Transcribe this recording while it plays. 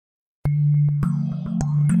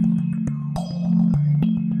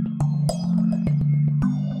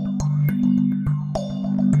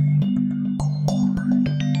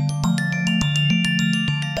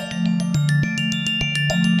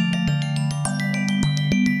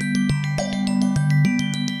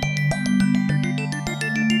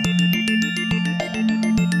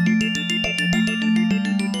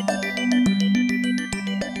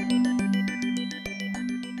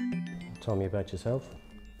yourself.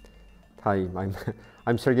 Hi,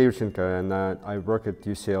 I'm Sergey Yurchenko, and I work at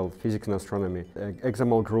UCL Physics and Astronomy.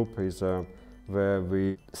 Exomol group is where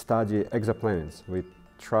we study exoplanets. We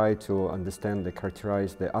try to understand and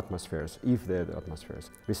characterize the atmospheres, if they're the atmospheres.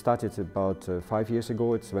 We started about 5 years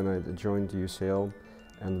ago. It's when I joined UCL,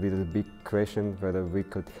 and with a big question whether we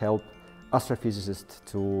could help astrophysicists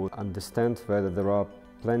to understand whether there are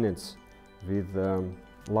planets with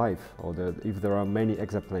life, or if there are many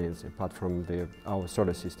exoplanets apart from our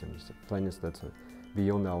solar system, planets that are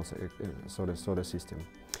beyond our solar system.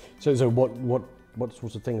 So what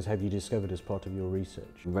sorts of things have you discovered as part of your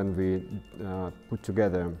research? When we put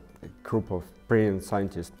together a group of brilliant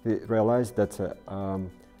scientists, we realized that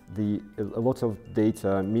a lot of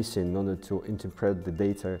data are missing in order to interpret the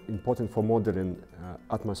data important for modeling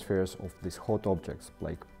atmospheres of these hot objects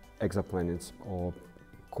like exoplanets or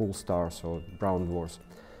cool stars or brown dwarfs.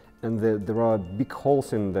 And there are big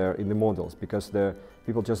holes in the models, because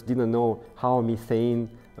people just didn't know how methane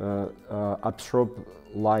absorbs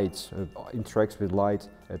light, interacts with light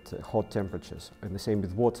at hot temperatures, and the same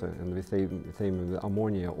with water, and the same with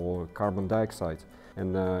ammonia or carbon dioxide.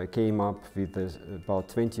 And came up with about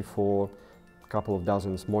 24 couple of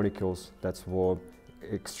dozens molecules that were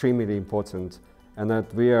extremely important, and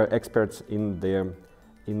that we are experts in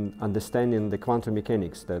understanding the quantum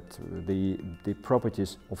mechanics, that the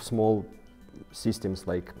properties of small systems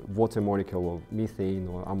like water molecule or methane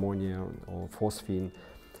or ammonia or phosphine,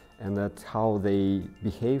 and that how they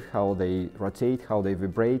behave, how they rotate, how they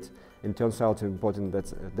vibrate. It turns out important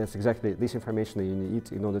that that's exactly this information that you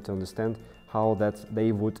need in order to understand how that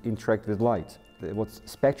they would interact with light, what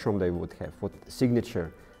spectrum they would have, what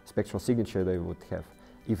spectral signature they would have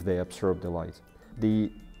if they absorb the light.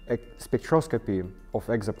 The spectroscopy of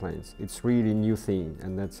exoplanets, it's really a new thing,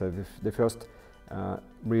 and that's the first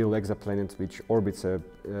real exoplanet which orbits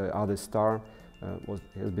other star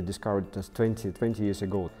has been discovered just 20 years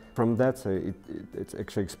ago. From that it's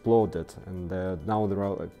actually exploded, and now there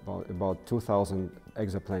are about 2,000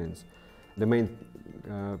 exoplanets. The main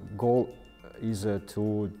goal is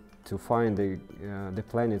to find the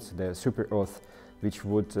planets, the super Earth, which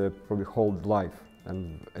would probably hold life,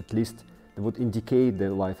 and at least it would indicate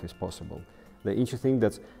that life is possible. The interesting thing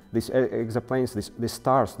that these exoplanets, these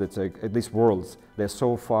stars, these worlds, they're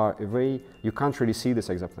so far away, you can't really see this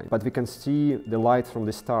exoplanet. But we can see the light from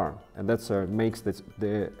the star, and that makes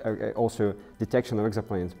also detection of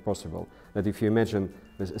exoplanets possible. That if you imagine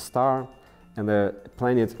there's a star and a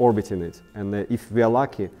planet orbiting it, and if we are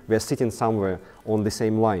lucky, we are sitting somewhere on the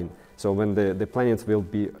same line. So when the planet will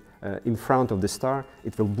be in front of the star,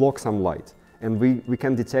 it will block some light. And we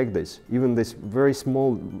can detect this, even this very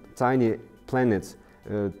small, tiny planets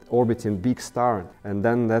orbiting big star, and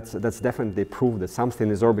then that's definitely proof that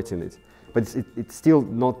something is orbiting it. But it's still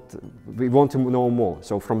not, we want to know more.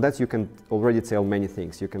 So from that you can already tell many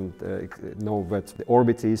things. You can know what the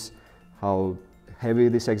orbit is, how heavy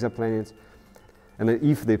this exoplanet, and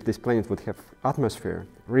if this planet would have atmosphere,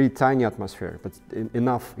 really tiny atmosphere, but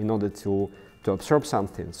enough in order to absorb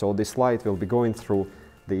something. So this light will be going through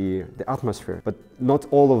the atmosphere, but not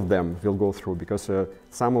all of them will go through, because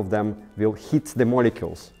some of them will hit the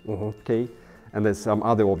molecules, okay? And there's some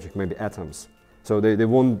other object, maybe atoms. So they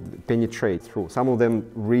won't penetrate through. Some of them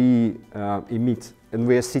emit, and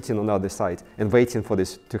we are sitting on the other side and waiting for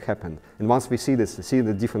this to happen. And once we see this, see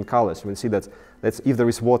the different colors, we see that if there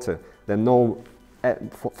is water, then no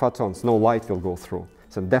photons, no light will go through.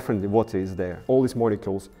 So definitely water is there. All these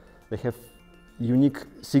molecules, they have unique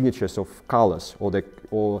signatures of colors, or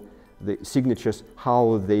the signatures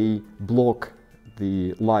how they block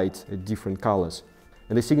the light at different colors.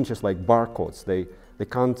 And the signatures like barcodes, they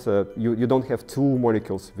can't, you don't have two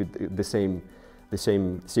molecules with the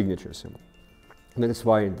same signatures. And that is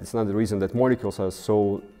why it's another reason that molecules are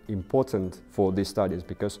so important for these studies,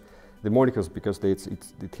 because the molecules,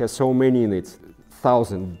 it has so many in it,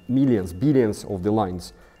 thousands, millions, billions of the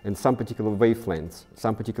lines, and some particular wavelengths,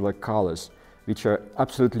 some particular colors, which are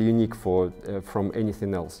absolutely unique from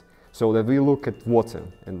anything else. So that we look at water,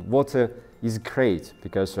 and water is great,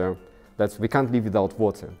 because we can't live without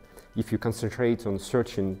water. If you concentrate on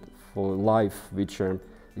searching for life which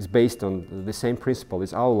is based on the same principle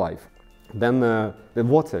as our life, then the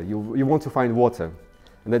water, you want to find water.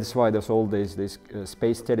 And that is why there's all these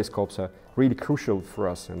space telescopes are really crucial for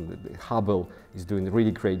us, and the Hubble is doing a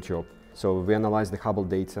really great job. So we analyzed the Hubble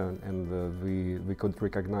data, and we could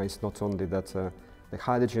recognize not only that the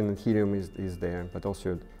hydrogen and helium is there, but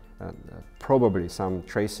also probably some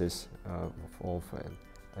traces of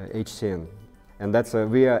HCN. And that's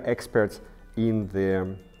we are experts in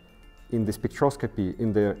the spectroscopy,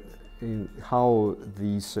 in the in how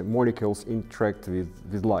these molecules interact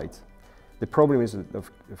with light. The problem is,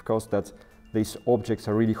 of course, that these objects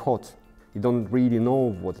are really hot. You don't really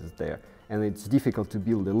know what is there, and it's difficult to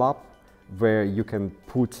build a lab where you can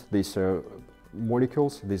put these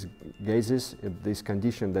molecules, these gases, in this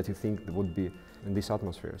condition that you think would be in these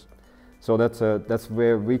atmospheres. So that's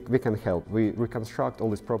where we can help. We reconstruct all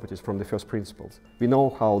these properties from the first principles. We know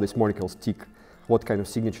how these molecules tick, what kind of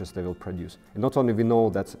signatures they will produce. And not only we know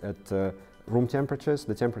that at room temperatures,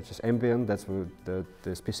 the temperatures ambient, that's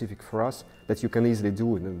the specific for us, that you can easily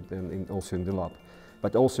do also in the lab.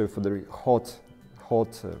 But also for the hot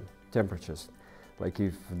temperatures, like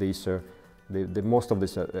if these, most of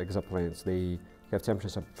these exoplanets, they have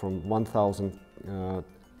temperatures up from 1000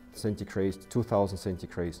 centigrade to 2000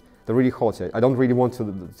 centigrade. They're really hot. I don't really want to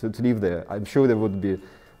live there. I'm sure there would be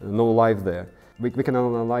no life there. We can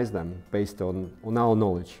analyze them based on our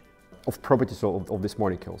knowledge of properties of these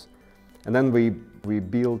molecules. And then we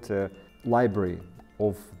built a library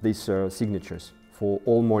of these signatures for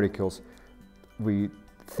all molecules we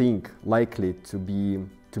think likely to be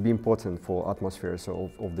important for atmospheres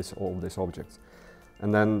of these objects.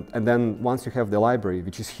 And then once you have the library,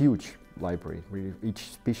 which is huge library, really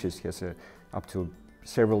each species has up to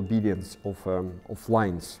several billions of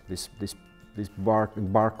lines, this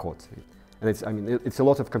barcode. And it's a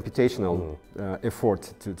lot of computational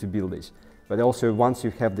effort to build this. But also once you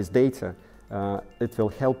have this data, it will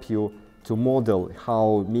help you to model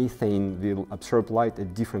how methane will absorb light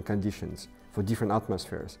at different conditions for different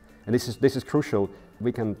atmospheres. And this is crucial.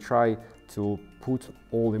 We can try to put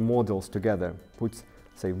all the models together, put,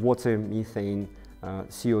 say, water, methane,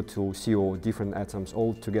 CO2, CO, different atoms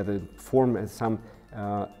all together, form some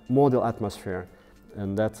model atmosphere.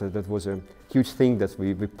 And that was a huge thing that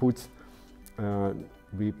we put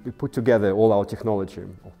together all our technology,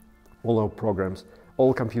 all our programs,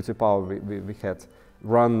 all computer power we had,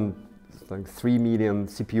 run like 3 million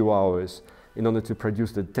CPU hours in order to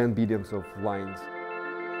produce the 10 billions of lines.